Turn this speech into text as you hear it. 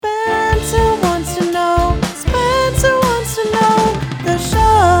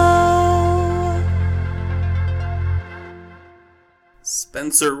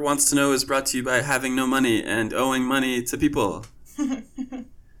Spencer Wants to Know is brought to you by having no money and owing money to people.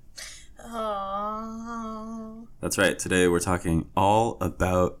 Oh. That's right. Today we're talking all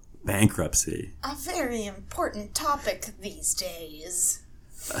about bankruptcy. A very important topic these days.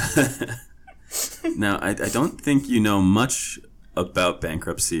 Now, I don't think you know much about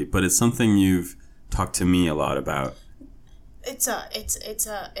bankruptcy, but it's something you've talked to me a lot about. It's a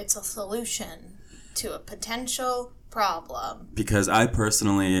solution to a potential problem. Because I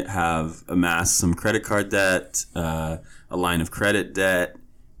personally have amassed some credit card debt, a line of credit debt,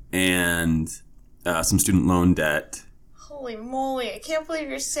 and some student loan debt. Holy moly, I can't believe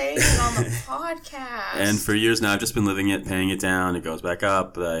you're saying it on the podcast. And for years now, I've just been living it, paying it down. It goes back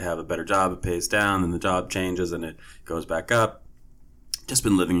up. I have a better job. It pays down. Then the job changes and it goes back up. Just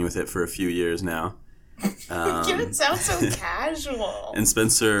been living with it for a few years now. You sound so casual. And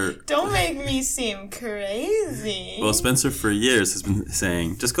Spencer... Don't make me seem crazy. Well, Spencer for years has been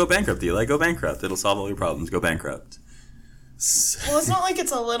saying, just go bankrupt, Eli. Go bankrupt. It'll solve all your problems. Go bankrupt. Well, it's not like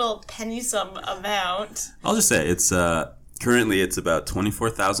it's a little penny-some amount. I'll just say, it's currently it's about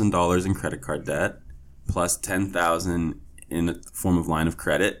 $24,000 in credit card debt, plus $10,000 in a form of line of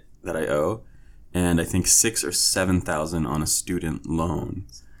credit that I owe, and I think $6,000 or $7,000 on a student loan.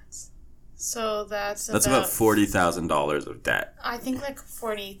 So that's about $40,000 of debt. I think like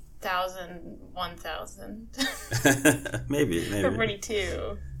 40,000, 1,000. maybe. Or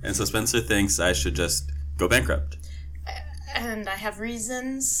 42. And so Spencer thinks I should just go bankrupt. And I have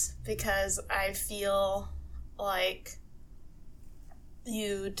reasons, because I feel like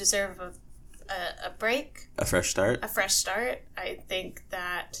you deserve a break. A fresh start? A fresh start. I think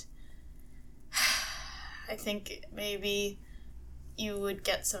maybe you would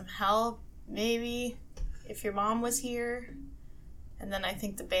get some help, maybe, if your mom was here. And then I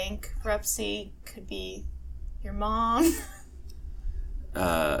think the bankruptcy could be your mom.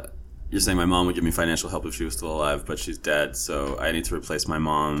 You're saying my mom would give me financial help if she was still alive, but she's dead, so I need to replace my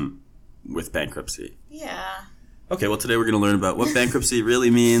mom with bankruptcy. Yeah. Okay, well, today we're going to learn about what bankruptcy really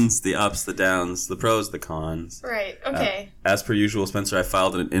means, the ups, the downs, the pros, the cons. Right, okay. As per usual, Spencer, I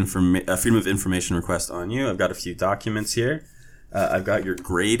filed a Freedom of Information request on you. I've got a few documents here. I've got your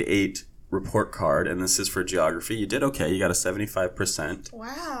grade 8 report card, and this is for geography. You did okay. You got a 75%.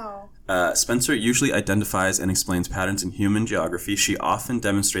 Wow. Spencer usually identifies and explains patterns in human geography. She often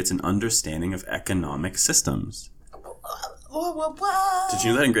demonstrates an understanding of economic systems. Whoa. Did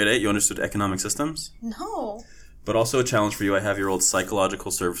you know that in grade 8 you understood economic systems? No. But also a challenge for you, I have your old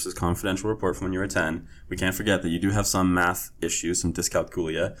Psychological Services confidential report from when you were 10. We can't forget that you do have some math issues, some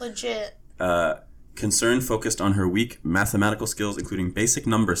dyscalculia. Legit. Concern focused on her weak mathematical skills, including basic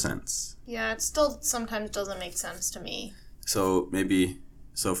number sense. Yeah, it still sometimes doesn't make sense to me. So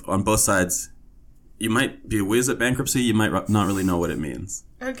on both sides, you might be a whiz at bankruptcy, you might not really know what it means.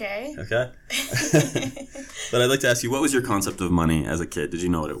 Okay. Okay? But I'd like to ask you, what was your concept of money as a kid? Did you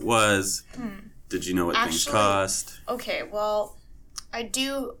know what it was? Did you know what things cost? Okay, well, I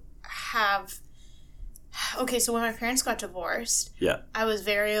do have... Okay, so when my parents got divorced, I was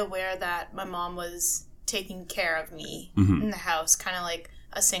very aware that my mom was taking care of me in the house, kind of like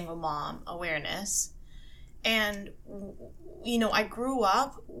a single mom awareness. And, you know, I grew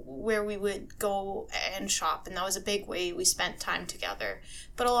up where we would go and shop, and that was a big way we spent time together.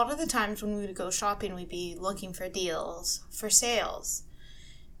 But a lot of the times when we would go shopping, we'd be looking for deals, for sales.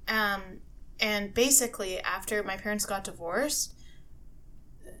 And basically, after my parents got divorced,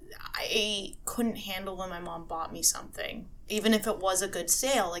 I couldn't handle when my mom bought me something, even if it was a good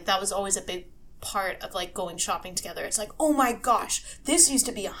sale. Like, that was always a big part of, like, going shopping together. It's like, oh my gosh, this used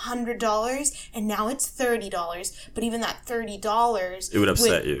to be $100 and now it's $30. But even that $30, it would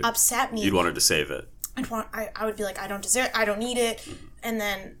upset me. You'd want her to save it. I would be like, I don't deserve it, I don't need it. And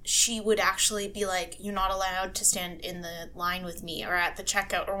then she would actually be like, you're not allowed to stand in the line with me or at the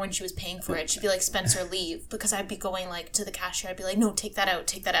checkout, or when she was paying for it, she'd be like, Spencer, leave. Because I'd be going like to the cashier, I'd be like, no, take that out.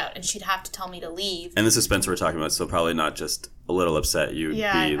 And she'd have to tell me to leave. And this is Spencer we're talking about, so probably not just a little upset. You'd be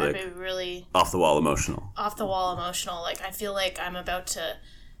like, I'd be really off the wall emotional. Like, I feel like I'm about to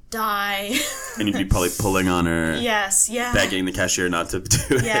die. And you'd be probably pulling on her. Yes, yeah. Begging the cashier not to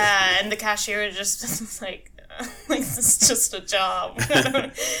do it. Yeah, and the cashier is just like this is just a job.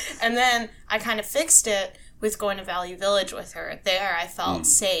 And then I kind of fixed it with going to Value Village with her. There I felt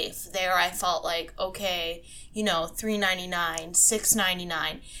safe. There I felt like, okay, you know, $3.99,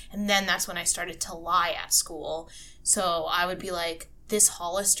 $6.99. And then that's when I started to lie at school. So I would be like, this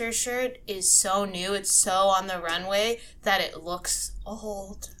Hollister shirt is so new, it's so on the runway that it looks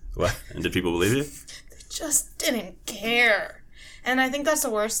old. What? And did people believe you? They just didn't care. And I think that's the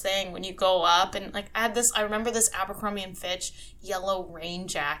worst thing when you go up and like I remember this Abercrombie and Fitch yellow rain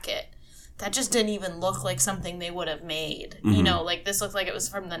jacket. That just didn't even look like something they would have made. Mm-hmm. You know, like this looked like it was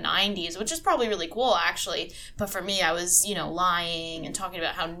from the 90s, which is probably really cool actually. But for me, I was, you know, lying and talking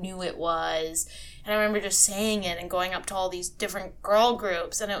about how new it was. And I remember just saying it and going up to all these different girl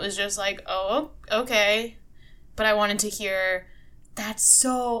groups. And it was just like, oh, okay. But I wanted to hear, that's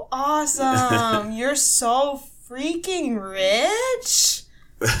so awesome. You're so freaking rich.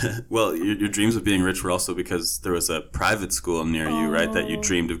 Well, your dreams of being rich were also because there was a private school near you, right, that you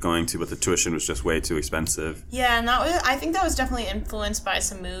dreamed of going to, but the tuition was just way too expensive. Yeah, and I think that was definitely influenced by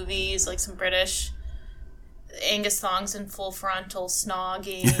some movies, like some British Angus Thongs in Full Frontal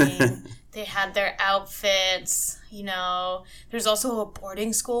snogging. They had their outfits, you know. There's also a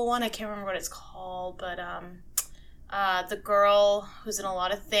boarding school one. I can't remember what it's called, but the girl who's in a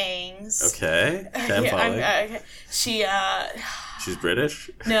lot of things. Okay. She's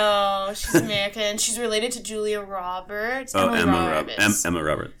British? No, she's American. She's related to Julia Roberts. Emma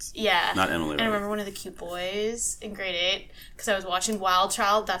Roberts. Yeah. Not Emily Roberts. And I remember one of the cute boys in grade 8, because I was watching Wild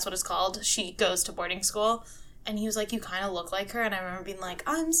Child, that's what it's called. She goes to boarding school, and he was like, you kind of look like her, and I remember being like,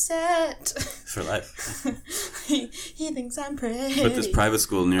 I'm set. For life. he thinks I'm pretty. But this private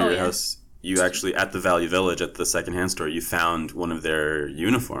school near your house, you actually, at the Value Village, at the secondhand store, you found one of their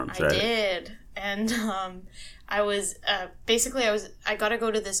uniforms, right? I did. And I was I got to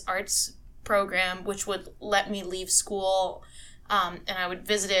go to this arts program, which would let me leave school, and I would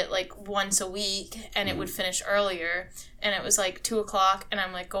visit it like once a week, and it would finish earlier. And it was like 2:00, and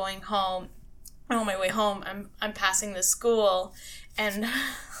I'm like going home. And on my way home, I'm passing this school, and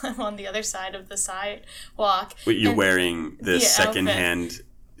I'm on the other side of the sidewalk. Wait, you're wearing this secondhand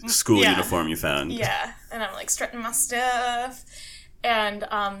school uniform you found? Yeah, and I'm like strutting my stuff. And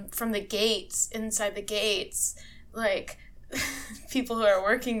from the gates, inside the gates, like, people who are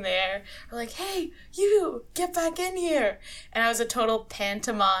working there are like, hey, you, get back in here. And I was a total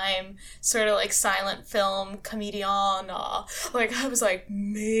pantomime, sort of like silent film comedian. Like, I was like,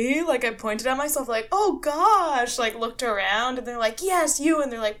 me? Like, I pointed at myself like, oh gosh, like looked around, and they're like, yes, you.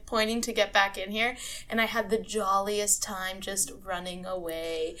 And they're like pointing to get back in here. And I had the jolliest time just running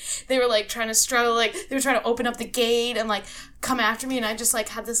away. They were like trying to struggle, like they were trying to open up the gate and like come after me, and I just like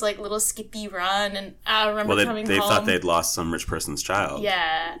had this like little skippy run, and I remember coming home. They thought they'd lost some rich person's child.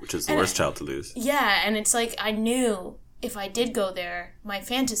 Yeah. Which is the worst child to lose. Yeah, and it's like I knew if I did go there, my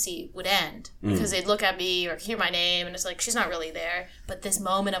fantasy would end. Because they'd look at me or hear my name, and it's like, she's not really there. But this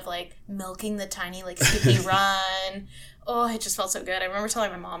moment of like milking the tiny like skippy run, oh, it just felt so good. I remember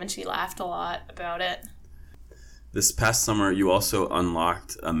telling my mom, and she laughed a lot about it. This past summer, you also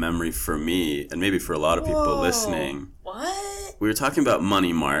unlocked a memory for me, and maybe for a lot of people listening. What? We were talking about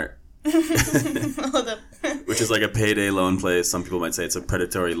Money Mart, which is like a payday loan place. Some people might say it's a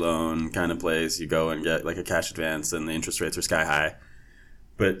predatory loan kind of place. You go and get like a cash advance, and the interest rates are sky high.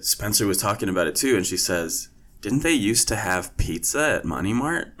 But Spencer was talking about it too, and she says, didn't they used to have pizza at Money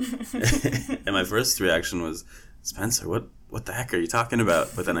Mart? And my first reaction was, Spencer, what the heck are you talking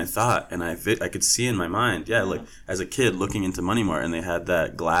about? But then I thought, and I could see in my mind, like as a kid looking into Money Mart, and they had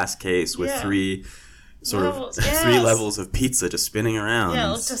that glass case with three levels of pizza just spinning around. Yeah,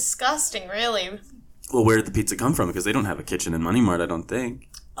 it looked disgusting, really. Well, where did the pizza come from? Because they don't have a kitchen in Money Mart, I don't think.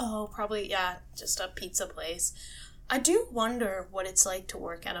 Oh, probably, just a pizza place. I do wonder what it's like to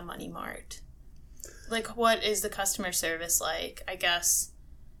work at a Money Mart. Like, what is the customer service like? I guess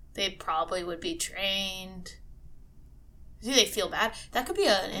they probably would be trained. Do they feel bad? That could be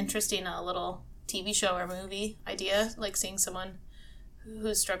an interesting little TV show or movie idea, like seeing someone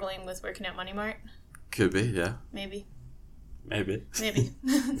who's struggling with working at Money Mart. Could be, yeah. Maybe. Maybe. Maybe.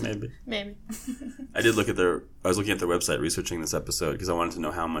 I was looking at their website researching this episode because I wanted to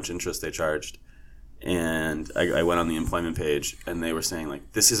know how much interest they charged. And I went on the employment page, and they were saying,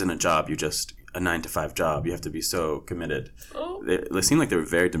 like, this isn't a job, a 9-to-5 job. You have to be so committed. Oh. They seemed like they were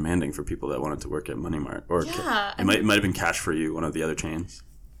very demanding for people that wanted to work at Money Mart. Or it might have been Cash For You, one of the other chains.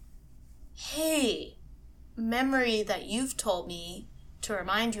 Hey, memory that you've told me to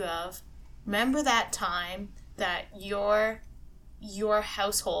remind you of. Remember that time that your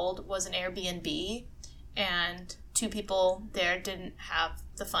household was an Airbnb and 2 people there didn't have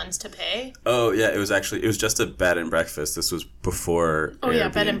the funds to pay? Oh, yeah, it was just a bed and breakfast. This was before Airbnb. Yeah,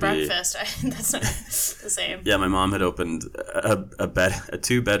 bed and breakfast. That's not the same. Yeah, my mom had opened a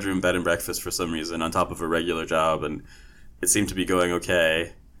 2-bedroom bed and breakfast for some reason on top of a regular job, and it seemed to be going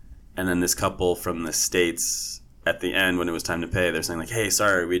okay. And then this couple from the States, at the end, when it was time to pay, they're saying, like, hey,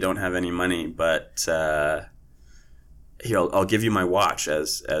 sorry, we don't have any money, but here, I'll give you my watch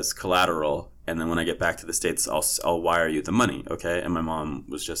as collateral. and then when I get back to the States, I'll wire you the money, okay? And my mom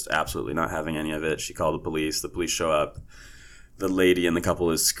was just absolutely not having any of it. She called the police. The police show up. The lady and the couple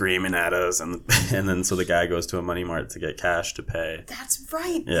is screaming at us, and then so the guy goes to a money mart to get cash to pay. That's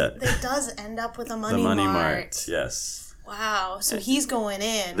right. Yeah. It does end up with a money mart. The money mart, yes. Wow. So he's going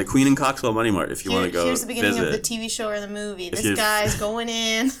in. The Queen and Coxwell Money Mart, if you want to go Here's the beginning visit. of the TV show or the movie. This guy's going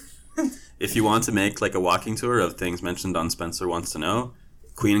in. If you want to make like a walking tour of things mentioned on Spencer Wants to Know,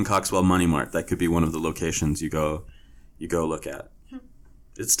 Queen and Coxwell Money Mart, that could be one of the locations you go look at.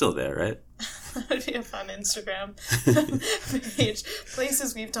 It's still there, right? That would be a fun Instagram page.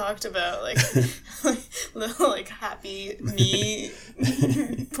 Places we've talked about, like little like happy me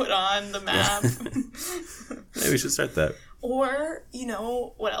put on the map. Maybe we should start that. Or, you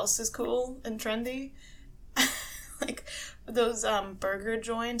know, what else is cool and trendy? Like those burger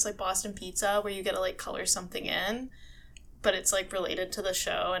joints, like Boston Pizza, where you get to like color something in, but it's like related to the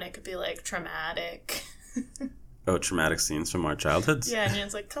show, and it could be like traumatic. Oh, traumatic scenes from our childhoods? Yeah, and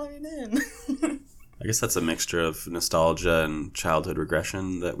it's like, color it in. I guess that's a mixture of nostalgia and childhood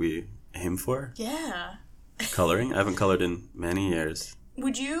regression that we aim for. Yeah. Coloring? I haven't colored in many years.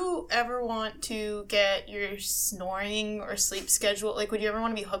 Would you ever want to get your snoring or sleep schedule? Like, would you ever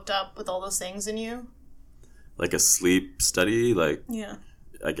want to be hooked up with all those things in you? Like a sleep study? Like, yeah.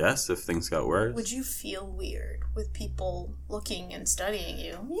 I guess, if things got worse. Would you feel weird with people looking and studying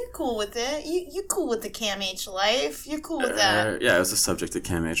you? You're cool with it. You're cool with the Cam H life. You're cool with that. Yeah, I was a subject of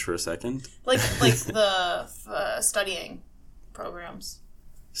Cam H for a second. Like the studying programs.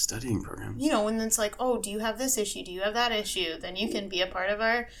 Studying programs? You know, when it's like, oh, do you have this issue? Do you have that issue? Then you can be a part of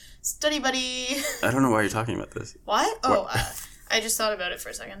our study buddy. I don't know why you're talking about this. What? Oh, I just thought about it for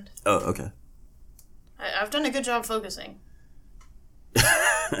a second. Oh, okay. I've done a good job focusing.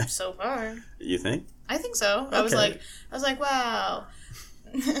 So far. You think? I think so. Okay. I was like, wow.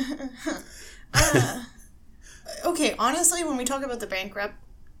 Okay, honestly, when we talk about the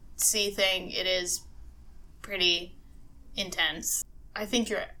bankruptcy thing, it is pretty intense. I think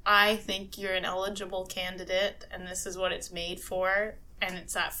you're an eligible candidate, and this is what it's made for, and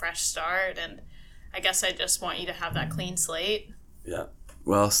it's that fresh start, and I guess I just want you to have that clean slate. Yeah.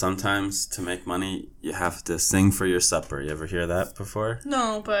 Well, sometimes to make money, you have to sing for your supper. You ever hear that before?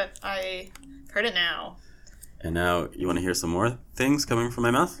 No, but I heard it now. And now, you want to hear some more things coming from my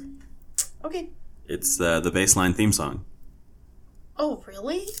mouth? Okay. It's the baseline theme song. Oh,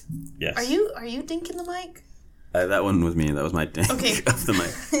 really? Yes. Are you dinking the mic? That one was me. That was my dink of the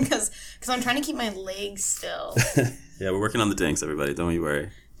mic. Because I'm trying to keep my legs still. Yeah, we're working on the dinks, everybody. Don't you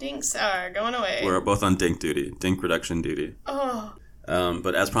worry. Dinks are going away. We're both on dink duty. Dink reduction duty. Oh.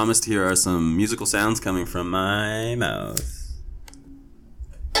 But as promised, here are some musical sounds coming from my mouth.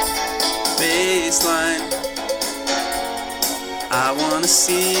 Baseline. I wanna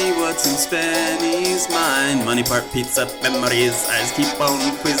see what's in Spenny's mind. Money part, pizza, memories. Eyes keep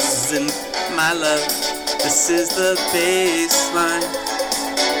on quizzing my love. This is the baseline.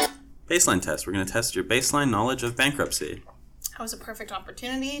 Baseline test. We're gonna test your baseline knowledge of bankruptcy. That was a perfect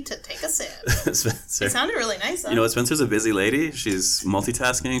opportunity to take a sip. Spencer. It sounded really nice, though. You know what? Spencer's a busy lady. She's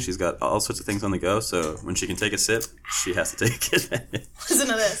multitasking. She's got all sorts of things on the go. So when she can take a sip, she has to take it. Listen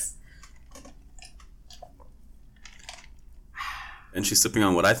to this. And she's sipping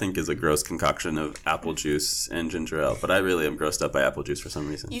on what I think is a gross concoction of apple juice and ginger ale. But I really am grossed up by apple juice for some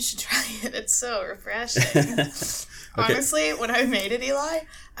reason. You should try it. It's so refreshing. Okay. Honestly, when I made it, Eli,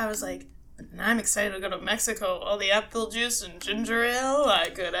 I was like, I'm excited to go to Mexico. All the apple juice and ginger ale I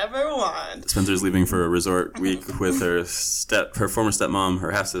could ever want. Spencer's leaving for a resort week with her former stepmom,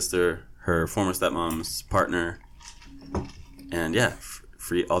 her half-sister, her former stepmom's partner. And yeah,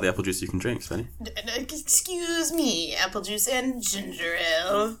 free all the apple juice you can drink, Spenny. Excuse me, apple juice and ginger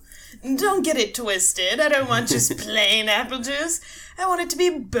ale. Don't get it twisted. I don't want just plain apple juice. I want it to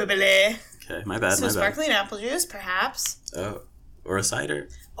be bubbly. Okay, my bad, so sparkling apple juice, perhaps. Oh, or a cider.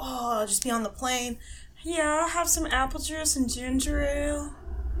 Oh, I'll just be on the plane. Yeah, I'll have some apple juice and ginger ale.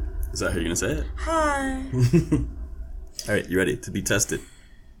 Is that how you're going to say it? Hi. All right, you ready to be tested?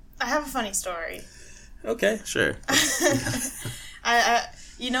 I have a funny story. Okay, sure.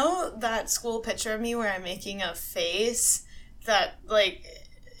 You know that school picture of me where I'm making a face that, like,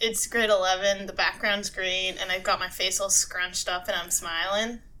 it's grade 11, the background's green, and I've got my face all scrunched up and I'm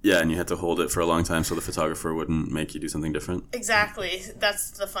smiling? Yeah, and you had to hold it for a long time so the photographer wouldn't make you do something different. Exactly.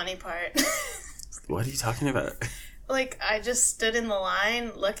 That's the funny part. What are you talking about? Like, I just stood in the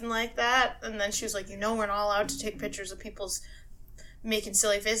line looking like that, and then she was like, we're not allowed to take pictures of people's making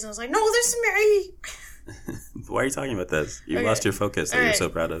silly faces. And I was like, no, there's me! Why are you talking about this? You lost your focus that you're so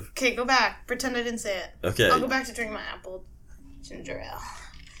proud of. Okay, go back. Pretend I didn't say it. Okay. I'll go back to drink my apple ginger ale.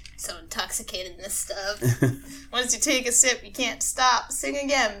 So intoxicated in this stuff. Once you take a sip, you can't stop. Sing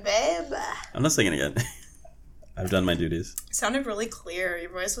again, babe. I'm not singing again. I've done my duties. It sounded really clear.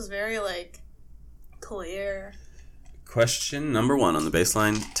 Your voice was very, clear. Question number 1 on the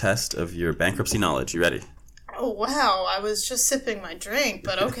baseline test of your bankruptcy knowledge. You ready? Oh, wow. I was just sipping my drink,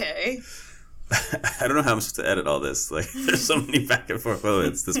 but okay. I don't know how I'm supposed to edit all this. There's so many back and forth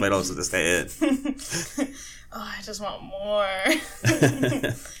moments. This might also just stay in. I just want more.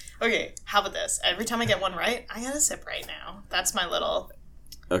 Okay, how about this? Every time I get one right, I gotta sip right now. That's my little...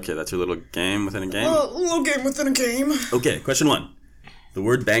 Okay, that's your little game within a game? Little game within a game. Okay, question 1. The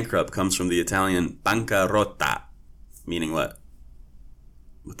word bankrupt comes from the Italian bancarotta, meaning what?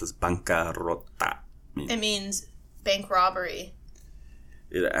 What does bancarotta mean? It means bank robbery.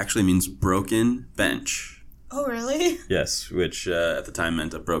 It actually means broken bench. Oh, really? Yes, which at the time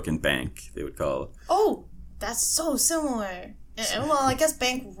meant a broken bank, they would call. Oh, that's so similar. Well, I guess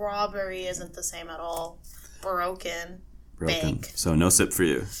bank robbery isn't the same at all. Broken bank. So no sip for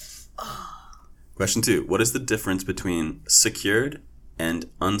you. Question 2. What is the difference between secured and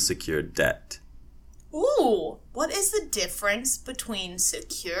unsecured debt? Ooh, what is the difference between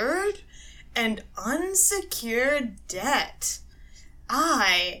secured and unsecured debt?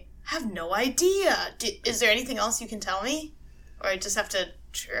 I have no idea. Is there anything else you can tell me? Or I just have to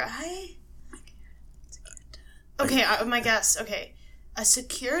try? Okay, my guess. Okay. A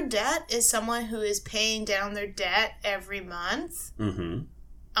secured debt is someone who is paying down their debt every month. Mm-hmm.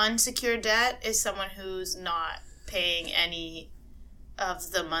 Unsecured debt is someone who's not paying any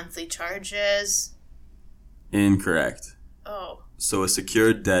of the monthly charges. Incorrect. Oh. So a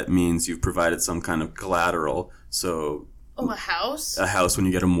secured debt means you've provided some kind of collateral. So... Oh, a house? A house when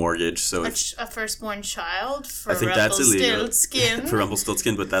you get a mortgage. So a firstborn child for I think that's illegal. Rumpelstiltskin. For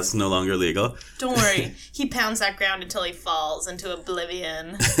Rumpelstiltskin, but that's no longer legal. Don't worry. He pounds that ground until he falls into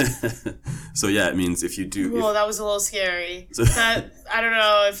oblivion. So yeah, it means if you do... Whoa, that was a little scary. I don't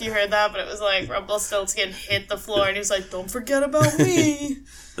know if you heard that, but it was like Rumpelstiltskin hit the floor and he was like, don't forget about me.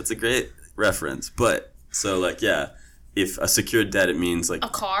 That's a great reference. But, so yeah, if a secured debt, it means a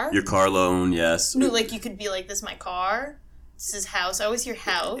car? Your car loan, yes. No, you could be like, this is my car. This is house. I always hear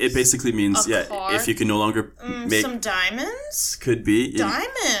house. It basically means, car. if you can no longer make... Some diamonds? Could be.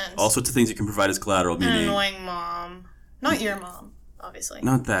 Diamonds? All sorts of things you can provide as collateral, meaning... An annoying mom. Not your mom, obviously.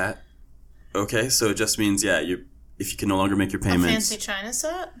 Not that. Okay, so it just means, if you can no longer make your payments... A fancy china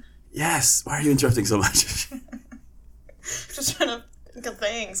set? Yes! Why are you interrupting so much? Just trying to think of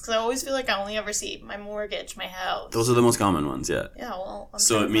things, because I always feel like I only ever see my mortgage, my house. Those are the most common ones, yeah. Yeah, well...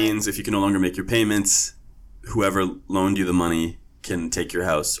 So it means if you can no longer make your payments... Whoever loaned you the money can take your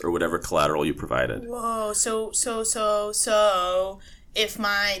house or whatever collateral you provided. Whoa, so if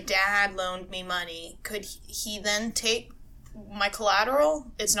my dad loaned me money, could he then take my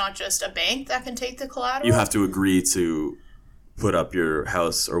collateral? It's not just a bank that can take the collateral? You have to agree to put up your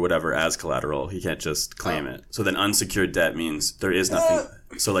house or whatever as collateral. He can't just claim it. So then unsecured debt means there is nothing.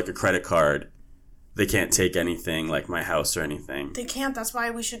 So like a credit card, they can't take anything like my house or anything. They can't. That's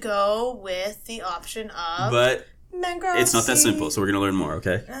why we should go with the option of bankruptcy. It's not that simple, so we're going to learn more,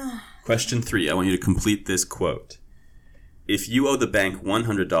 okay? Question 3. I want you to complete this quote. If you owe the bank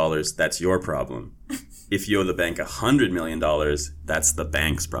 $100, that's your problem. If you owe the bank $100 million, that's the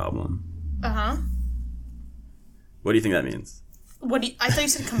bank's problem. Uh-huh. What do you think that means? I thought you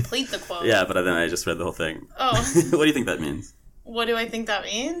said complete the quote. Yeah, but then I just read the whole thing. Oh. What do you think that means? What do I think that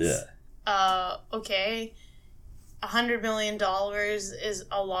means? Yeah. Okay. $100 million is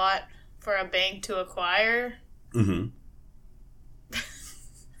a lot for a bank to acquire. Mm-hmm.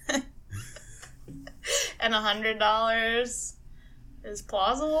 And $100 is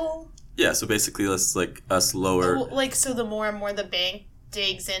plausible? Yeah, so basically let's us lower... So the more and more the bank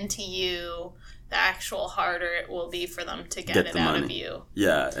digs into you, the actual harder it will be for them to get it out of you.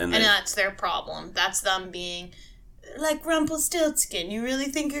 Yeah. And that's their problem. That's them being... Like Rumpelstiltskin, you really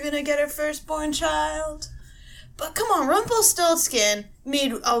think you're gonna get her firstborn child? But come on, Rumpelstiltskin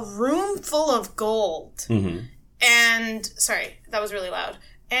made a room full of gold. Mm-hmm. And, sorry, that was really loud.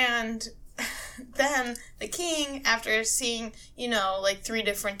 And then the king, after seeing, 3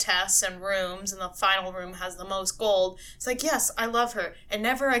 different tests and rooms, and the final room has the most gold, it's like, yes, I love her. And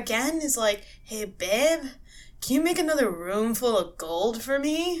never again is like, hey, babe, can you make another room full of gold for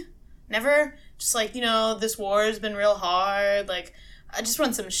me? Never? Just this war has been real hard. I just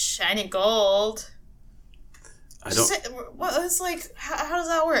want some shiny gold. How does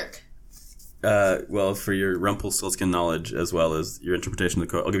that work? Well, for your Rumpelstiltskin knowledge as well as your interpretation of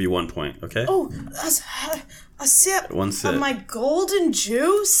the quote, I'll give you 1 point, okay? Oh, a sip. 1 sip. Of my golden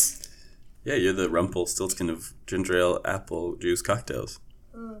juice? Yeah, you're the Rumpelstiltskin of ginger ale apple juice cocktails.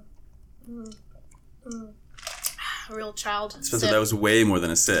 Real child. Spencer, that was way more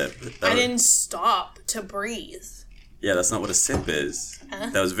than a sip. I didn't stop to breathe. Yeah, that's not what a sip is. Huh?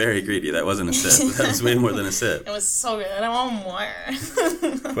 That was very greedy. That wasn't a sip. That was way more than a sip. It was so good. I want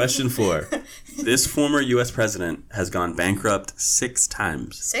more. Question 4. This former U.S. president has gone bankrupt 6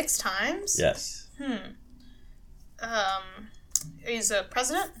 times. 6 times? Yes. He's a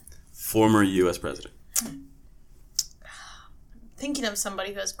president? Former U.S. president. Thinking of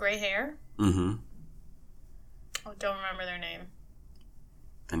somebody who has gray hair. Mm-hmm. I don't remember their name.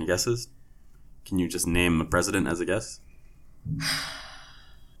 Any guesses? Can you just name a president as a guess?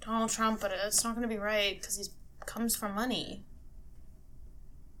 Donald Trump, but it's not going to be right because he comes from money.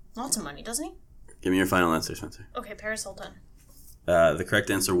 Lots of money, doesn't he? Give me your final answer, Spencer. Okay, Paris Hilton. The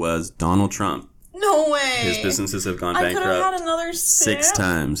correct answer was Donald Trump. No way! His businesses have gone bankrupt. I could have had another sip. 6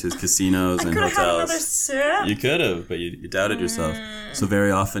 times. His casinos and hotels. I could have had another sip. You could have, but you doubted yourself. So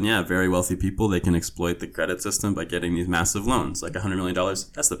very often, very wealthy people, they can exploit the credit system by getting these massive loans, like $100 million.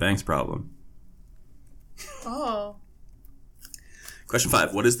 That's the bank's problem. Oh. Question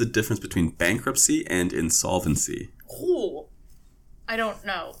 5. What is the difference between bankruptcy and insolvency? Oh. I don't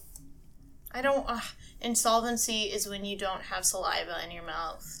know. Insolvency is when you don't have saliva in your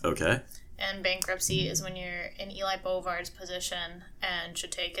mouth. Okay. And bankruptcy is when you're in Eli Bovard's position and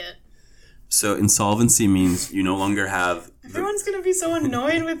should take it. So insolvency means you no longer have... Everyone's going to be so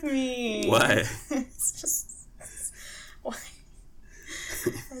annoyed with me. Why? It's just... Why?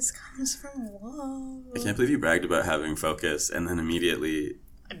 This comes from love. I can't believe you bragged about having focus and then immediately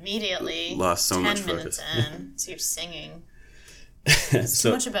lost so much focus. 10 minutes in, so you're singing. It's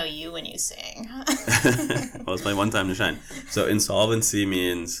too much about you when you sing. Well, it's my one time to shine. So insolvency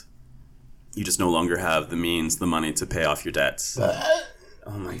means you just no longer have the means, the money to pay off your debts.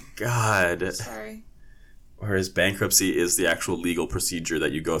 Oh my God. Sorry. Whereas bankruptcy is the actual legal procedure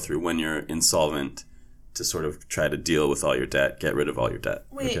that you go through when you're insolvent to sort of try to deal with all your debt, get rid of all your debt.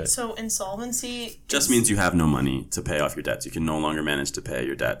 Wait, okay. So insolvency just means you have no money to pay off your debts. You can no longer manage to pay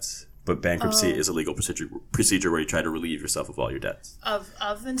your debts. But bankruptcy is a legal procedure where you try to relieve yourself of all your debts.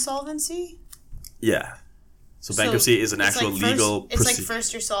 Of insolvency? Yeah. So bankruptcy is an actual legal procedure. It's like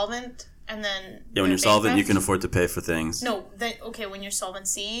first you're solvent and then when you're solvent, you can afford to pay for things. No, when you're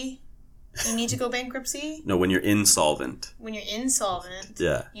solvency, you need to go bankruptcy? No, when you're insolvent. When you're insolvent,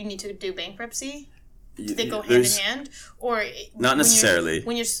 you need to do bankruptcy? Do they go hand in hand? Or not necessarily.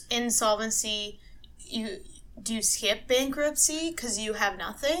 When you're insolvency, do you skip bankruptcy because you have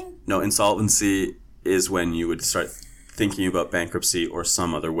nothing? No, insolvency is when you would start thinking about bankruptcy or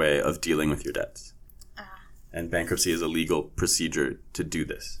some other way of dealing with your debts. And bankruptcy is a legal procedure to do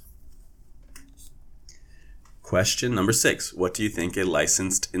this. Question number 6. What do you think a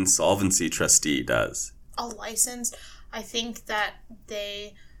licensed insolvency trustee does? A licensed? I think that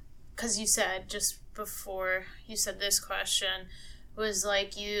because you said just before you said this question, was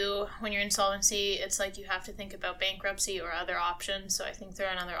like when you're insolvency, it's like you have to think about bankruptcy or other options. So I think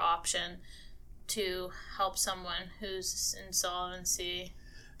they're another option to help someone who's insolvency.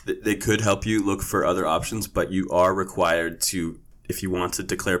 They could help you look for other options, but you are required to, if you want to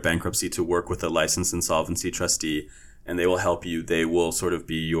declare bankruptcy, to work with a licensed insolvency trustee, and they will help you. They will sort of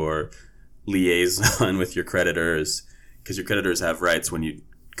be your liaison with your creditors, because your creditors have rights when you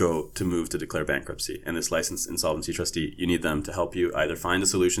go to move to declare bankruptcy. And this licensed insolvency trustee, you need them to help you either find a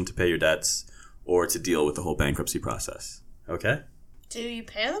solution to pay your debts or to deal with the whole bankruptcy process. Okay? Do you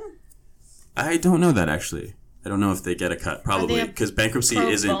pay them? I don't know that, actually. I don't know if they get a cut. Probably, because bankruptcy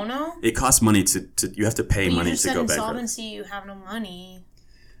isn't... Bono? It costs money to you have to pay money to go bankrupt. Insolvency, you have no money.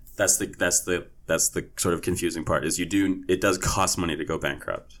 That's the sort of confusing part, is it does cost money to go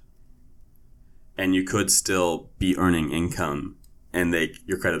bankrupt. And you could still be earning income, and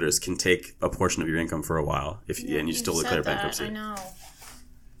your creditors can take a portion of your income for a while and you still declare bankruptcy. I know.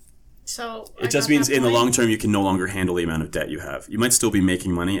 So it just means in the long term you can no longer handle the amount of debt you have. You might still be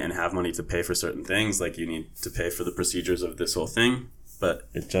making money and have money to pay for certain things, like you need to pay for the procedures of this whole thing, but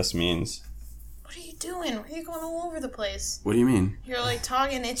it just means... What are you doing? Why are you going all over the place? What do you mean? You're like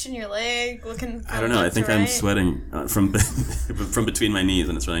talking, itching your leg, looking... I don't know. I think I'm sweating from between my knees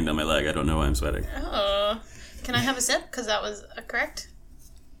and it's running down my leg. I don't know why I'm sweating. Oh. Can I have a sip? Because that was correct.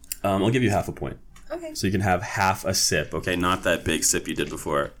 I'll give you half a point. Okay. So you can have half a sip, okay? Not that big sip you did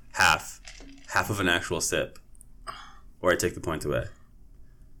before. Half of an actual sip, or I take the point away.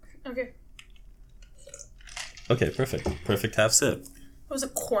 Okay. Okay, perfect half sip. It was a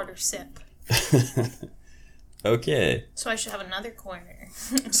quarter sip. Okay. So I should have another quarter.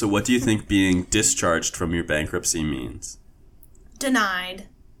 So what do you think being discharged from your bankruptcy means? Denied.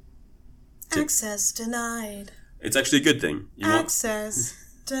 Access denied. It's actually a good thing. Access.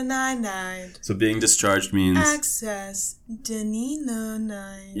 Denied. So being discharged means... Access.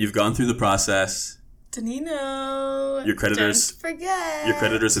 Denied. You've gone through the process. Danino. Your creditors... Don't forget. Your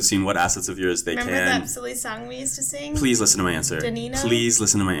creditors have seen what assets of yours they Remember can... Remember that silly song we used to sing? Please listen to my answer. Danino? Please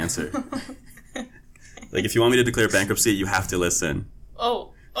listen to my answer. Like, if you want me to declare bankruptcy, you have to listen.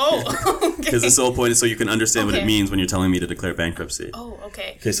 Oh, okay. Because the whole point is so you can understand what it means when you're telling me to declare bankruptcy. Oh,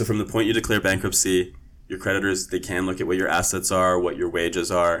 okay. Okay, so from the point you declare bankruptcy, your creditors, they can look at what your assets are, what your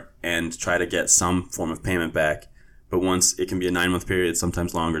wages are, and try to get some form of payment back. But once, it can be a 9-month period,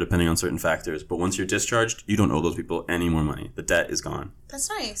 sometimes longer, depending on certain factors. But once you're discharged, you don't owe those people any more money. The debt is gone. That's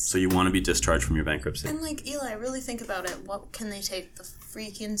nice. So you want to be discharged from your bankruptcy. And like, Eli, really think about it. What can they take? The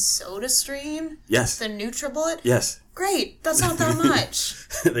freaking Soda Stream? Yes. The NutriBullet? Yes. Great. That's not that much.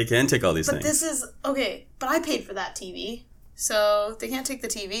 They can take all these things. But this is, okay, but I paid for that TV. So they can't take the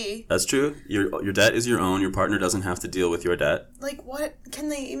TV. That's true. Your debt is your own. Your partner doesn't have to deal with your debt. Like, what? Can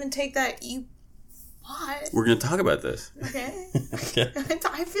they even take that? What? We're going to talk about this. Okay. Okay.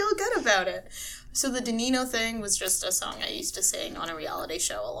 I feel good about it. So the Danino thing was just a song I used to sing on a reality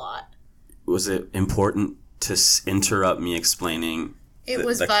show a lot. Was it important to interrupt me explaining? It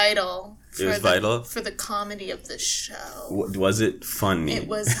was vital. It was vital? For the comedy of the show. Was it funny? It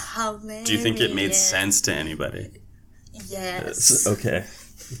was hilarious. Do you think it made sense to anybody? Yes. Okay.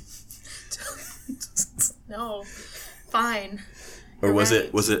 No. Fine. Or was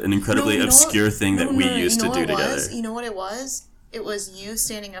it an incredibly obscure thing that we used to do together? You know what it was? It was you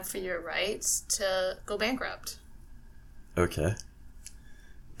standing up for your rights to go bankrupt. Okay.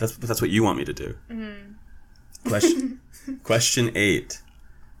 That's what you want me to do. Mm-hmm. Question 8.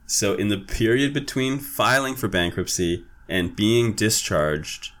 So in the period between filing for bankruptcy and being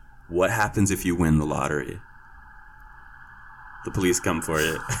discharged, what happens if you win the lottery? The police come for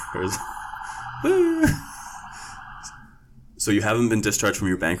you. So you haven't been discharged from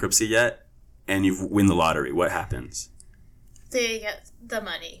your bankruptcy yet, and you win the lottery. What happens? They get the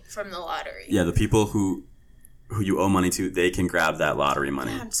money from the lottery. Yeah, the people who you owe money to, they can grab that lottery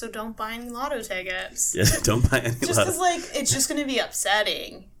money. God, so don't buy any lotto tickets. Yeah, don't buy any just because, like, it's just going to be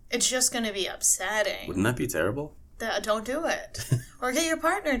upsetting. It's just going to be upsetting. Wouldn't that be terrible? Don't do it. Or get your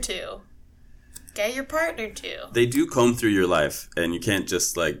partner to. Get your partner to. They do comb through your life, and you can't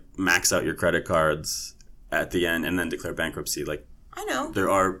just, like, max out your credit cards at the end and then declare bankruptcy. Like, I know.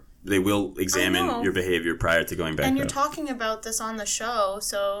 They will examine your behavior prior to going bankrupt. And you're talking about this on the show,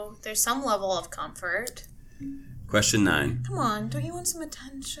 so there's some level of comfort. Question 9. Come on, don't you want some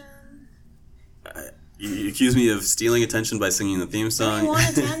attention? You accuse me of stealing attention by singing the theme song. Don't you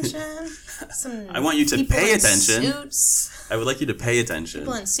want attention? I want you to pay attention. Suits. I would like you to pay attention.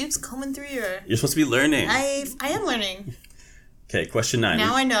 People in suits combing through your... You're supposed to be learning. I am learning. Okay, question 9.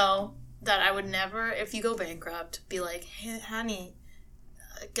 Now I know that I would never, if you go bankrupt, be like, hey, honey,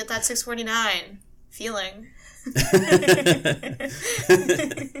 get that 649 feeling.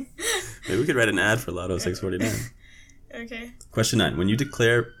 Maybe we could write an ad for Lotto 649. Okay. Question 9. When you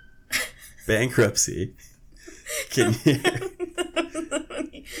declare bankruptcy,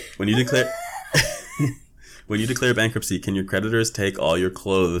 when you declare bankruptcy, can your creditors take all your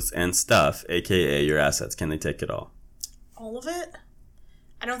clothes and stuff, aka your assets? Can they take it all? All of it?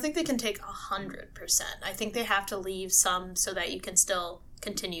 I don't think they can take 100%. I think they have to leave some so that you can still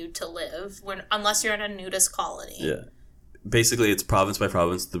continue to live, unless you're in a nudist colony. Yeah. Basically, it's province by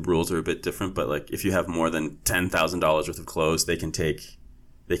province. The rules are a bit different, but like if you have more than $10,000 worth of clothes, they can take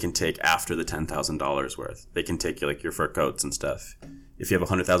after the $10,000 worth. They can take like your fur coats and stuff. If you have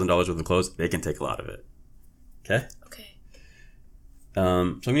 $100,000 worth of clothes, they can take a lot of it. Okay? Okay. So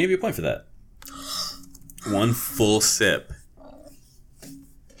I'm going to give you a point for that. One full sip.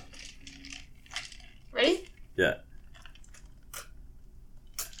 Ready? Yeah.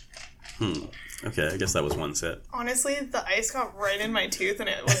 Okay, I guess that was one sip. Honestly, the ice got right in my tooth and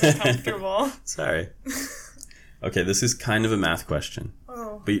it wasn't comfortable. Sorry. Okay, this is kind of a math question.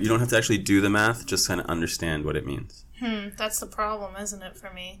 Oh. But you don't have to actually do the math, just kind of understand what it means. That's the problem, isn't it,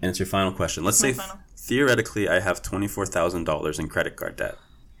 for me? And it's your final question. Let's say, theoretically, I have $24,000 in credit card debt.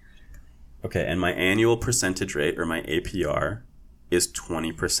 Okay, and my annual percentage rate, or my APR, is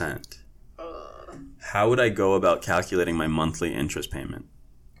 20%. How would I go about calculating my monthly interest payment?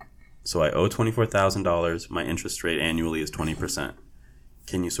 So I owe $24,000. My interest rate annually is 20%.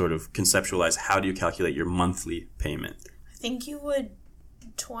 Can you sort of conceptualize how do you calculate your monthly payment? I think you would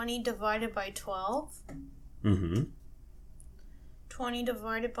 20 divided by 12. Mm-hmm. 20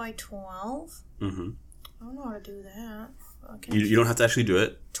 divided by 12? Mm-hmm. I don't know how to do that. Okay. You don't have to actually do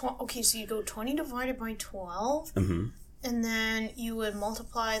it. Okay, so you go 20 divided by 12. Mm-hmm. And then you would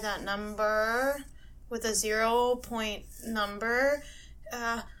multiply that number with a 0 point number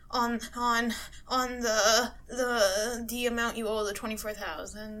on the amount you owe, the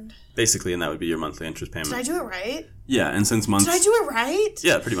 24,000. Basically, and that would be your monthly interest payment. Did I do it right? Yeah, and since months... Did I do it right?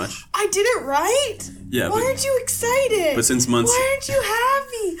 Yeah, pretty much. I did it right? Yeah, Why aren't you excited? But since months... Why aren't you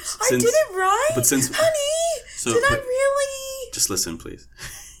happy? I did it right? But since... Honey, did I really... Just listen, please.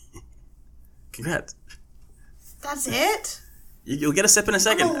 Congrats. That's it? You'll get a sip in a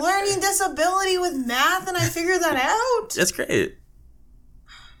second. I have a learning disability with math, and I figured that out. That's great.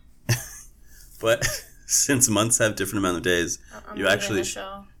 But since months have different amount of days, you actually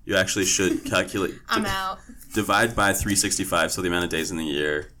should calculate. I'm out. Divide by 365, so the amount of days in the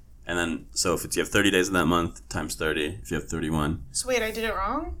year, and then so if you have 30 days in that month times 30, if you have 31. So wait, I did it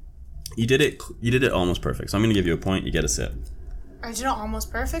wrong? You did it almost perfect. So I'm going to give you a point. You get a sip. I did it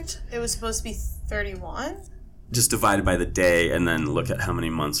almost perfect. It was supposed to be 31. Just divided by the day, and then look at how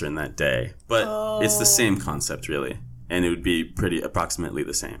many months are in that day. But it's the same concept, really, and it would be pretty approximately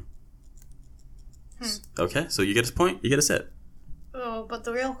the same. Okay, so you get a point, you get a sip. Oh, but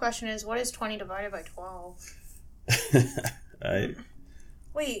the real question is, what is 20 divided by 12?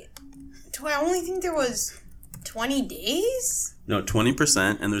 Wait, I only think there was 20 days? No,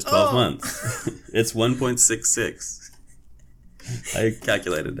 20%, and there's 12 months. It's 1.66. I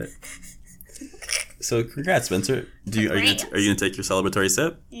calculated it. So congrats, Spencer. Are you gonna take your celebratory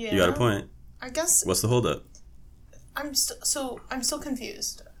sip? Yeah. You got a point. I guess. What's the holdup? I'm still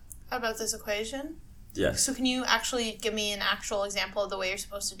confused about this equation. Yes. So can you actually give me an actual example of the way you're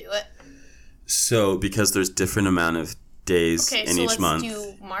supposed to do it? So because there's different amount of days in each month. Okay, so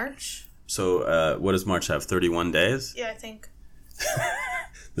let's do March. So what does March have? 31 days? Yeah, I think.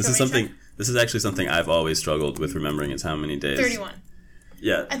 This is actually something I've always struggled with remembering is how many days. 31.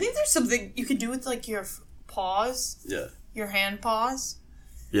 Yeah. I think there's something you could do with like your paws. Yeah. Your hand paws.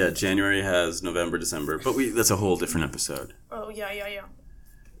 Yeah, January has November, December, but that's a whole different episode. Oh, yeah.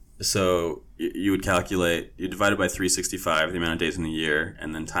 So you would calculate, you divide it by 365, the amount of days in the year,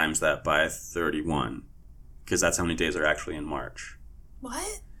 and then times that by 31, because that's how many days are actually in March.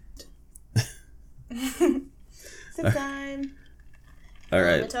 What? Sip time. All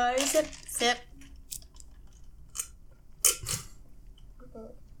right. Sip.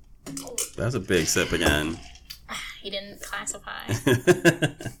 That was a big sip again. He didn't classify.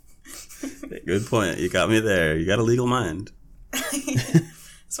 Good point. You got me there. You got a legal mind.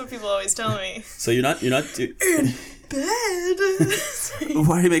 That's what people always tell me. So you're not in bed.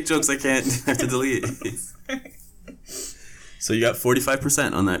 Why do you make jokes I can't have to delete? So you got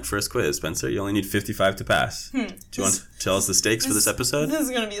 45% on that first quiz, Spencer. You only need 55 to pass. Do you want to tell us the stakes for this episode? This is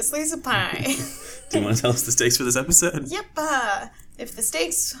going to be a slice of pie. Do you want to tell us the stakes for this episode? Yep. If the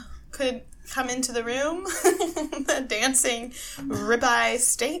stakes could come into the room, the dancing ribeye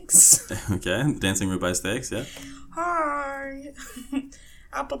steaks. Okay, dancing ribeye steaks, yeah. Hi.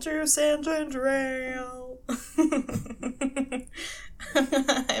 Apple juice and ginger ale.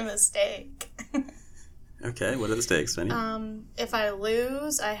 I'm a steak. Okay, what are the stakes, Penny? If I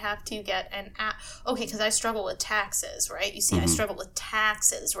lose, I have to get an okay, because I struggle with taxes, right? You see, I struggle with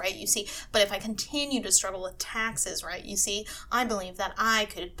taxes, right? You see, but if I continue to struggle with taxes, right? You see, I believe that I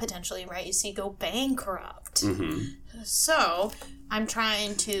could potentially, right? You see, go bankrupt. So I'm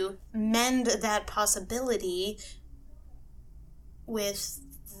trying to mend that possibility with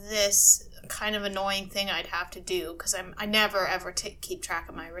this kind of annoying thing I'd have to do because I never ever keep track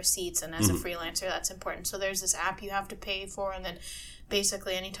of my receipts, and as a freelancer that's important. So there's this app you have to pay for, and then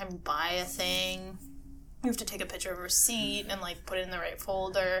basically anytime you buy a thing you have to take a picture of a receipt and like put it in the right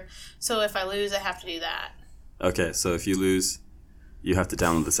folder. So if I lose, I have to do that. Okay, so if you lose, you have to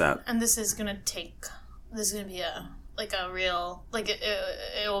download this app. And this is gonna be a real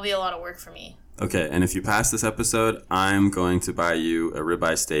it will be a lot of work for me. Okay, and if you pass this episode, I'm going to buy you a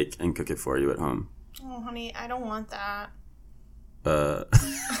ribeye steak and cook it for you at home. Oh, honey, I don't want that.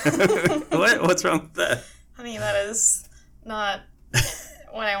 What? What's wrong with that? Honey, that is not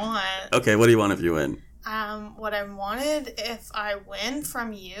what I want. Okay, what do you want if you win? What I wanted if I win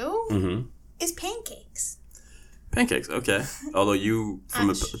from you is pancakes. Pancakes, okay. Although you,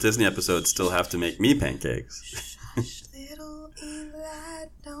 from a Disney episode, still have to make me pancakes. Shush, little Eli,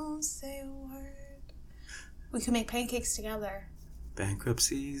 don't say a word. We could make pancakes together.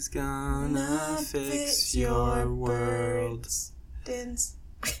 Bankruptcy's gonna fix your world. Burdens.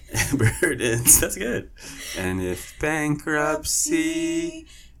 Burdens, that's good. And if bankruptcy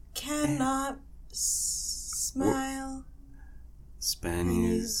cannot smile,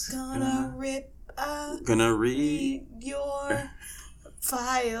 Spenny's gonna read your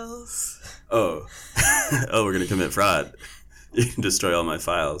files. Oh, we're gonna commit fraud. You can destroy all my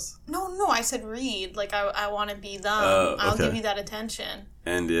files. No, I said read. Like, I want to be them. Okay. I'll give you that attention.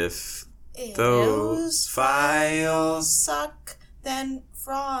 And if those files suck, then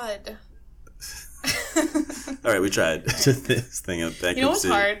fraud. All right, we tried. This thing of bankruptcy. You know what's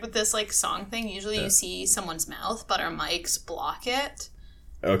hard with this like song thing? Usually you see someone's mouth, but our mics block it.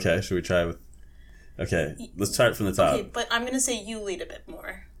 Okay, should we try with... Okay, let's try it from the top. Okay, but I'm going to say you lead a bit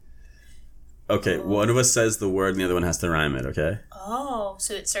more. Okay, one of us says the word and the other one has to rhyme it, okay? Oh,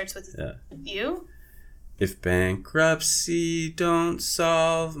 so it starts with you? If bankruptcy don't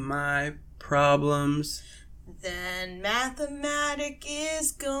solve my problems... Then mathematic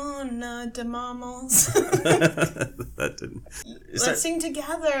is gonna demamos. That didn't... Let's sing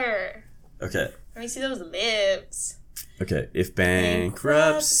together. Okay. Let me see those lips. Okay. If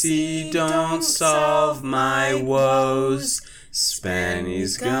bankruptcy don't solve my woes,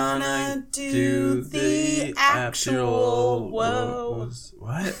 Spanny's gonna do the actual woes.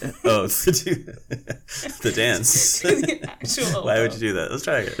 What? Oh, the dance. The actual Why would you do that? Let's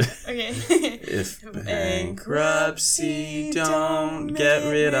try it. Okay. If bankruptcy don't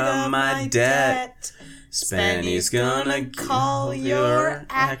get rid of my debt, Spanny's gonna call your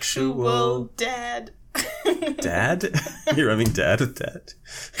actual dad. Dad? You're rubbing dad with dad?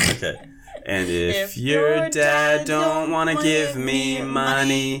 Okay. And if your dad don't want to give me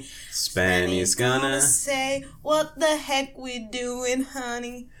money, Spanny's gonna say, what the heck we doing,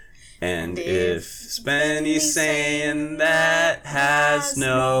 honey? And if Spanny's saying that has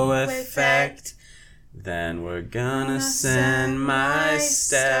no effect, then we're gonna send my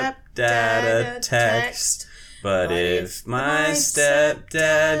stepdad a text. But if my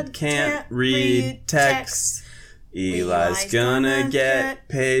stepdad can't read text, Eli's gonna get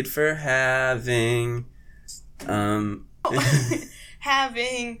paid for having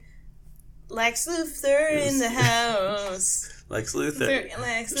having Lex Luthor in the house. Lex Luthor.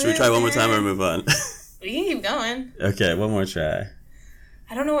 Should we try one more time or move on? We can keep going. Okay, one more try.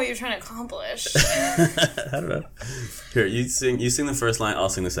 I don't know what you're trying to accomplish. I don't know. Here, you sing the first line, I'll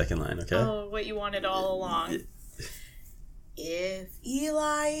sing the second line, okay? Oh, what you wanted all along. If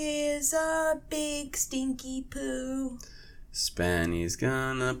Eli is a big stinky poo, Spanny's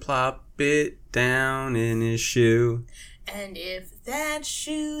gonna plop it down in his shoe. And if that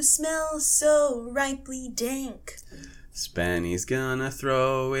shoe smells so ripely dank, Spanny's gonna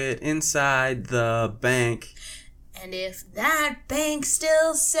throw it inside the bank. And if that bank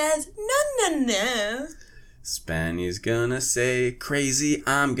still says no, Spanny's gonna say, crazy,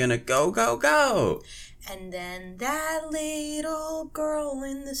 I'm gonna go. And then that little girl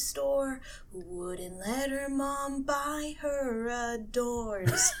in the store who wouldn't let her mom buy her a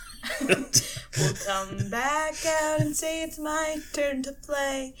doors will come back out and say it's my turn to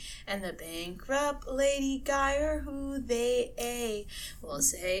play. And the bankrupt lady guy or who they will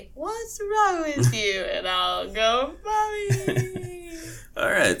say, what's wrong with you? And I'll go, Mommy. All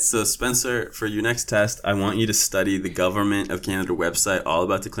right, so Spencer, for your next test, I want you to study the Government of Canada website all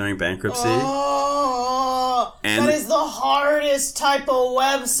about declaring bankruptcy. That is the hardest type of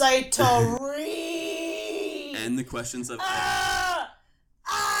website to read. And the questions of...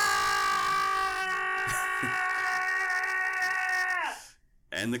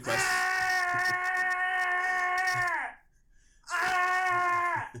 And the question...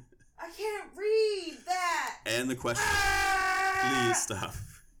 I can't read that. And the question... Please stop.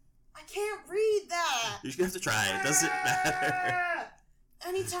 I can't read that. You're just going to have to try. It doesn't matter.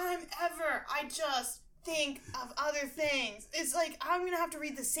 Anytime ever, I just think of other things. It's like I'm going to have to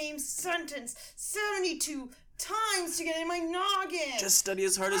read the same sentence 72 times to get it in my noggin. Just study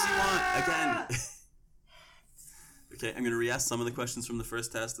as hard as you want. Again. Okay, I'm going to re-ask some of the questions from the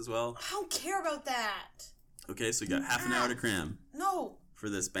first test as well. I don't care about that. Okay, so you got half an hour to cram. No. For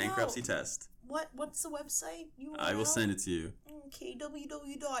this bankruptcy test. What's the website? I will send it to you. Okay,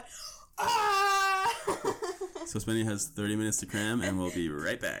 www. So Spenny has 30 minutes to cram, and we'll be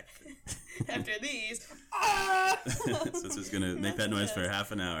right back. After these. So it's just going to make that noise for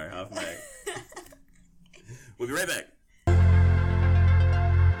half an hour. Half mic. We'll be right back.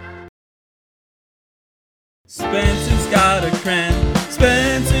 Spencer's got a cram.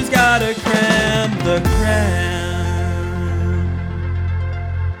 Spencer's got a cram. The cram.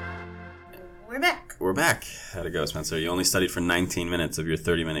 We're back. How'd it go, Spencer? You only studied for 19 minutes of your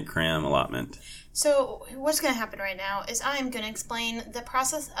 30-minute cram allotment. So what's going to happen right now is I'm going to explain the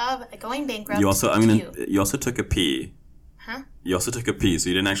process of going bankrupt. You also took a pee. Huh? You also took a pee, so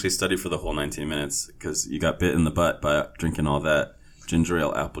you didn't actually study for the whole 19 minutes because you got bit in the butt by drinking all that ginger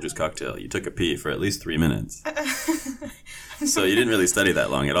ale apple juice cocktail. You took a pee for at least 3 minutes. So you didn't really study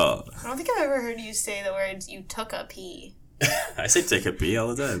that long at all. I don't think I've ever heard you say the words, you took a pee. I say take a pee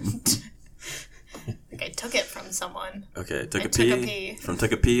all the time. Like I took it from someone. Okay, took a pee. From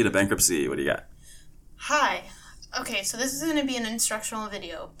took a pee to bankruptcy. What do you got? Hi. Okay, so this is going to be an instructional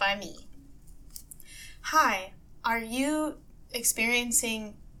video by me. Hi, are you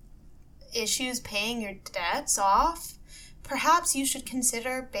experiencing issues paying your debts off? Perhaps you should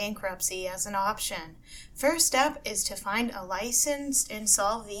consider bankruptcy as an option. First step is to find a licensed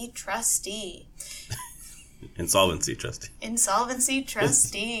insolvency trustee. Insolvency trustee. Insolvency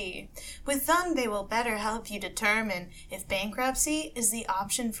trustee. With them, they will better help you determine if bankruptcy is the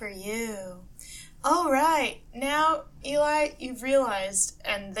option for you. All right, now, Eli, you've realized,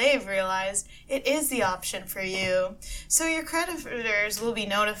 and they've realized, it is the option for you. So your creditors will be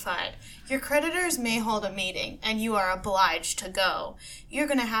notified. Your creditors may hold a meeting, and you are obliged to go. You're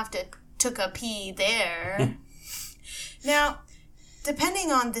going to have to took a pee there. Now,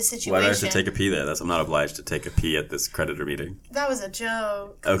 depending on the situation... Why do I have to take a pee there? I'm not obliged to take a pee at this creditor meeting. That was a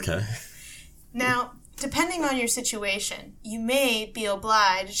joke. Okay. Now... Depending on your situation, you may be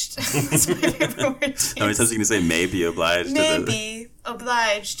obliged. That's my favorite word. How many times are you going to say may be obliged? Be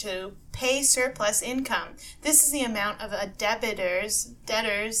obliged to pay surplus income. This is the amount of a debtor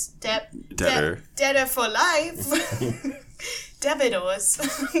for life. Debitors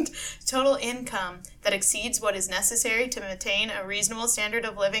total income that exceeds what is necessary to maintain a reasonable standard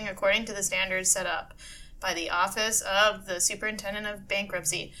of living according to the standards set up by the Office of the Superintendent of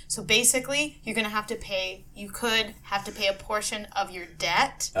Bankruptcy. So basically, you could have to pay a portion of your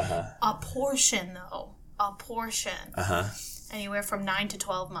debt. Uh-huh. A portion, though. A portion. Uh-huh. Anywhere from 9 to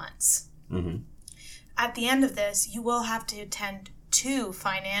 12 months. Mm-hmm. At the end of this, you will have to attend 2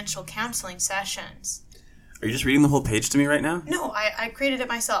 financial counseling sessions. Are you just reading the whole page to me right now? No, I created it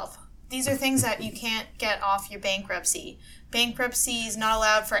myself. These are things that you can't get off your bankruptcy. Bankruptcy is not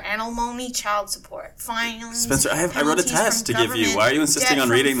allowed for alimony, child support, fines. Spencer, I wrote a test to give you. Why are you insisting on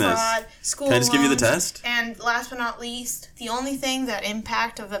reading fraud, this? Can I just give you the test? And last but not least, the only thing that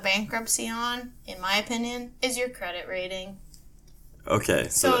impact of a bankruptcy on, in my opinion, is your credit rating. Okay.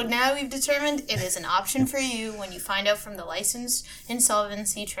 So now we've determined it is an option for you when you find out from the licensed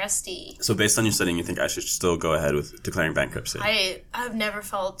insolvency trustee. So based on your studying, you think I should still go ahead with declaring bankruptcy? I've never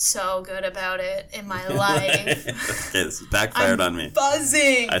felt so good about it in my life. Okay, this backfired on me.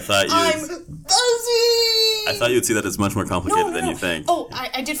 Buzzing. I'm buzzing. I thought you would see that it's much more complicated than you think. Oh,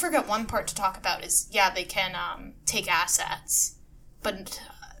 I did forget one part to talk about is, they can take assets. But...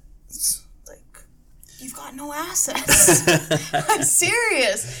 You've got no assets. I'm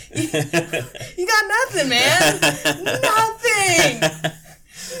serious. You got nothing, man. Nothing.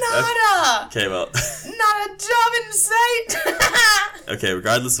 Nada. Okay, well. Not a job in sight. Okay,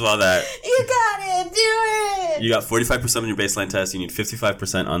 regardless of all that. You gotta do it. You got 45% on your baseline test. You need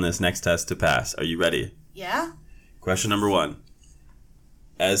 55% on this next test to pass. Are you ready? Yeah. Question number 1.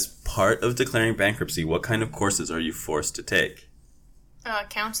 As part of declaring bankruptcy, what kind of courses are you forced to take?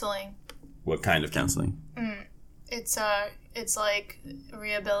 Counseling. What kind of counseling? It's like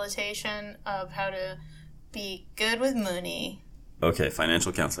rehabilitation of how to be good with money. Okay,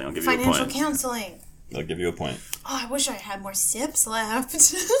 financial counseling. I'll give you a point. Financial counseling. I'll give you a point. Oh, I wish I had more sips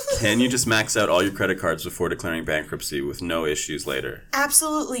left. Can you just max out all your credit cards before declaring bankruptcy with no issues later?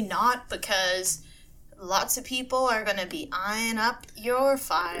 Absolutely not, because lots of people are going to be eyeing up your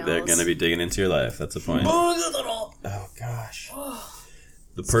files. They're going to be digging into your life. That's the point. Oh, gosh.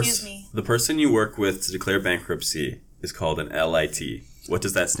 Excuse me. The person you work with to declare bankruptcy is called an LIT. What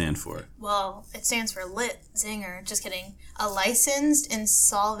does that stand for? Well, it stands for Lit Zinger. Just kidding. A licensed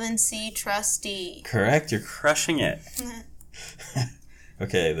insolvency trustee. Correct. You're crushing it.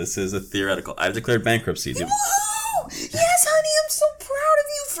 Okay, this is a theoretical. I've declared bankruptcy. Woo! Yes, honey, I'm so proud of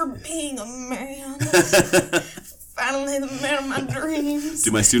you for being a man. Finally, the man of my dreams.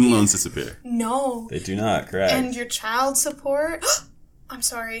 Do my student loans disappear? No. They do not, correct. And your child support? I'm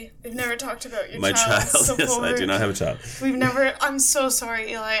sorry. We've never talked about your child support. Yes, I do not have a child. I'm so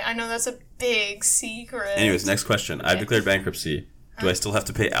sorry, Eli. I know that's a big secret. Anyways, next question. Okay. I've declared bankruptcy. Do I still have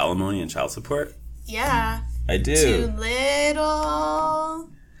to pay alimony and child support? Yeah. I do. Too little.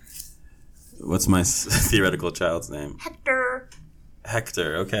 What's my theoretical child's name? Hector.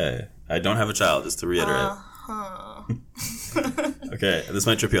 Hector, okay. I don't have a child, just to reiterate. Uh-huh. Okay, this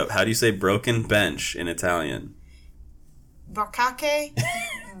might trip you up. How do you say broken bench in Italian? Barcake,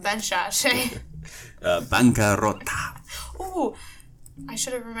 benchache. Bancarotta. Ooh, I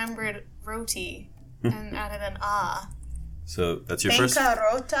should have remembered roti and added an ah. So that's your first.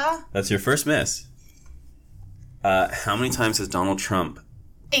 Bancarotta. That's your first miss. How many times has Donald Trump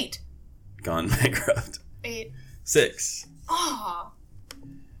 8 gone bankrupt? 8. 6. Oh.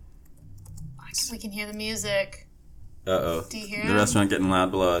 We can hear the music. Uh-oh. Do you hear the restaurant getting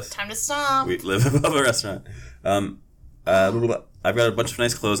loud below us? Time to stop. We live above a restaurant. I've got a bunch of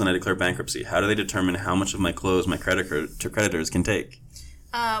nice clothes and I declare bankruptcy. How do they determine how much of my clothes my creditors can take?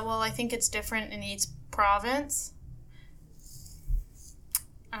 Well, I think it's different in each province.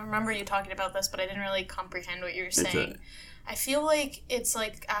 I remember you talking about this, but I didn't really comprehend what you were saying. I feel like it's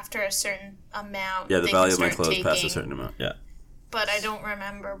like after a certain amount. Yeah, the value of my clothes past a certain amount. Yeah. But I don't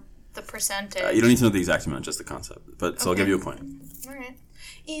remember the percentage. You don't need to know the exact amount, just the concept. But so I'll give you a point. All right.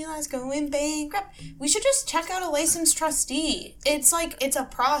 Eli's going bankrupt. We should just check out a licensed trustee. It's like it's a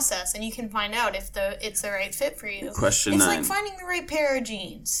process, and you can find out if it's the right fit for you. Question 9. It's like finding the right pair of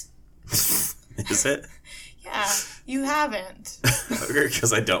jeans. Is it? Yeah, you haven't.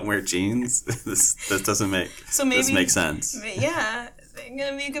 Because I don't wear jeans. This doesn't make. So maybe this makes sense. Yeah, they're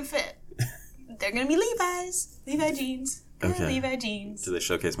gonna be a good fit. They're gonna be Levi jeans. Okay. Levi jeans. Do they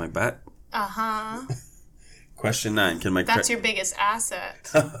showcase my butt? Question 9. That's your biggest asset.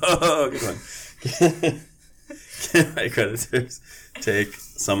 Oh, good one. Can my creditors take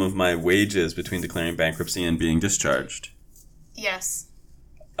some of my wages between declaring bankruptcy and being discharged? Yes.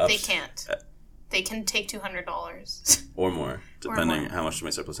 They can't. They can take $200. Or more, depending how much my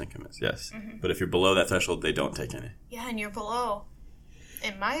surplus income is. Yes. Mm-hmm. But if you're below that threshold, they don't take any. Yeah, and you're below.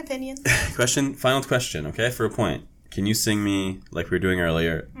 In my opinion. Final question, okay, for a point. Can you sing me, like we were doing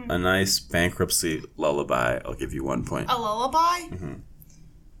earlier, a nice bankruptcy lullaby? I'll give you 1 point. A lullaby? Mm-hmm.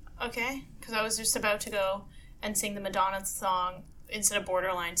 Okay, because I was just about to go and sing the Madonna song instead of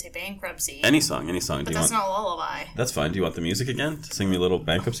Borderline, say Bankruptcy. Any song. But that's not a lullaby. That's fine. Do you want the music again to sing me a little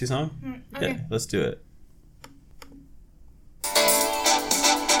bankruptcy song? Okay. Yeah, let's do it. I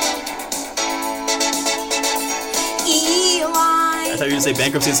thought you were going to say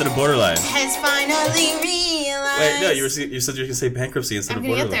bankruptcy instead of Borderline. Has finally realized. Wait, no, you said you were going to say bankruptcy instead of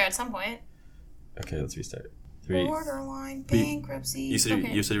Borderline. I'm going to get there at some point. Okay, let's restart. 3. Borderline, bankruptcy. You said you were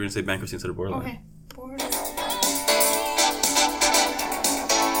going to say bankruptcy instead of Borderline. Okay. Borderline.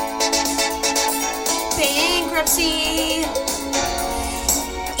 Bankruptcy.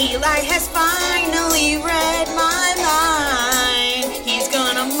 Eli has finally read my mind. He's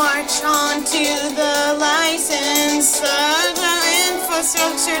gonna march on to the license,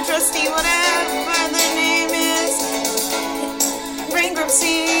 infrastructure trustee, whatever the name is.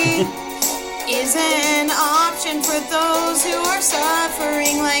 Bankruptcy is an option for those who are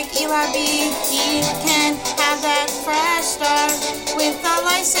suffering like Eli B. He can have that fresh start with a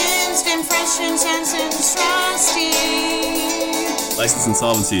licensed and fresh and licensed trustee. Licensed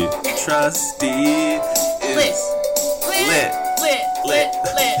insolvency trustee is lit.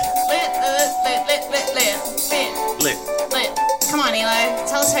 Come on, Eli.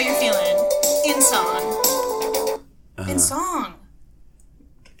 Tell us how you're feeling. In song. In song.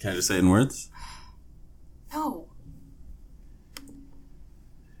 Can I just say it in words? No.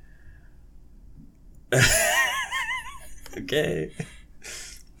 Okay.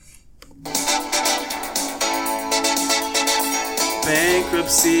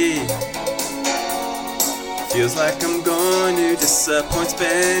 Bankruptcy feels like I'm going to disappoint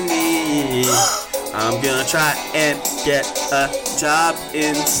Benny. I'm gonna try and get a job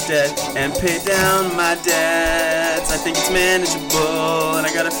instead and pay down my debts. I think it's manageable and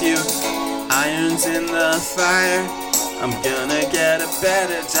I got a few irons in the fire. I'm gonna get a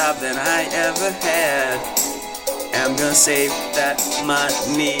better job than I ever had. I'm gonna save that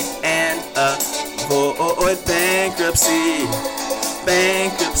money and avoid bankruptcy.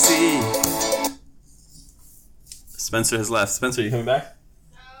 Bankruptcy. Spencer has left. Spencer, are you coming back?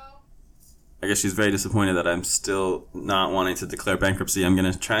 No. I guess she's very disappointed that I'm still not wanting to declare bankruptcy. I'm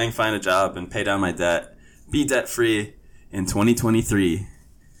going to try and find a job and pay down my debt. Be debt-free in 2023.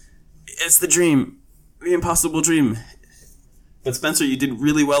 It's the dream. The impossible dream. But Spencer, you did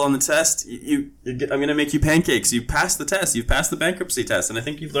really well on the test. I'm going to make you pancakes. You passed the test. You've passed the bankruptcy test. And I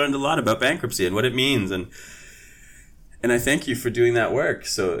think you've learned a lot about bankruptcy and what it means. And I thank you for doing that work.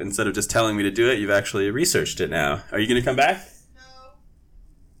 So instead of just telling me to do it, you've actually researched it now. Are you going to come back? No.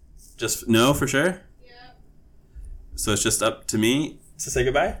 Just no, for sure? Yeah. So it's just up to me to say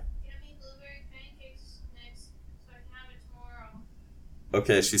goodbye? Get me blueberry pancakes next so I can have it tomorrow.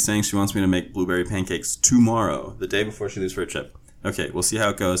 Okay, she's saying she wants me to make blueberry pancakes tomorrow, the day before she leaves for a trip. Okay, we'll see how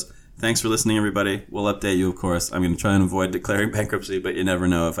it goes. Thanks for listening, everybody. We'll update you, of course. I'm going to try and avoid declaring bankruptcy, but you never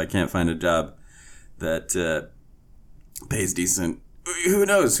know if I can't find a job that pays decent. Who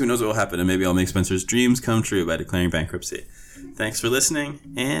knows? Who knows what will happen? And maybe I'll make Spencer's dreams come true by declaring bankruptcy. Thanks for listening,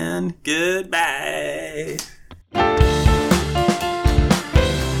 and goodbye.